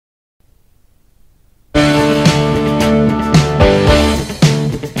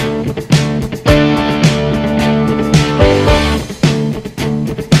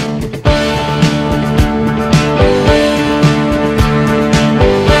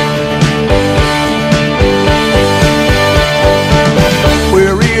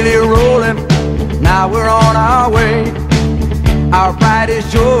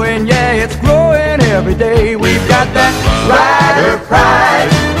rider pride,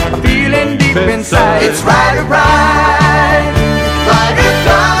 a feeling deep inside. It's rider pride, rider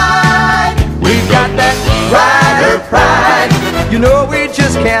pride. We've got that rider pride. You know we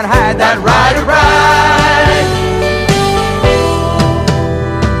just can't hide that rider pride.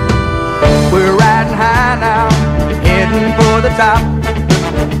 We're riding high now, heading for the top.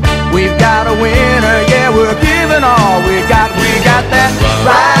 We've got a winner, yeah, we're giving all we got. We got that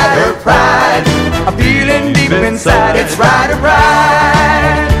rider pride, a feeling deep inside. It's rider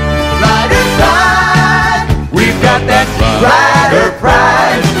pride, rider pride. We've got that rider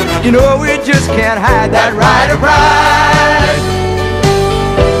pride. You know we just can't hide that rider pride.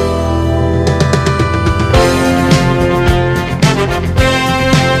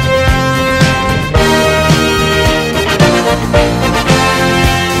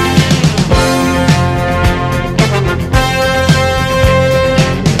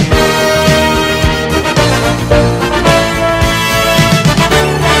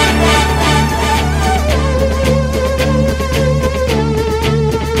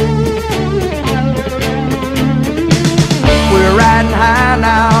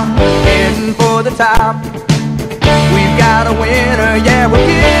 Top. We've got a winner, yeah, we're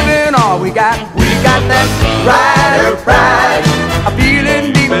giving all we got. We got that rider pride, a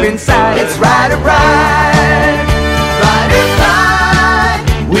feeling deep inside. It's rider pride, rider pride.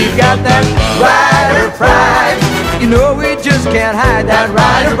 We've got that rider pride. You know we just can't hide that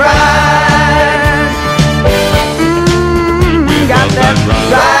rider pride. Got that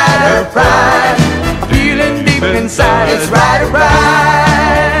rider pride, a feeling deep inside. It's rider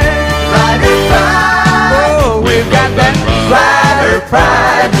pride, rider pride. Oh, we've got that rider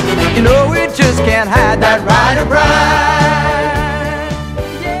pride. You know we just can't hide that rider pride.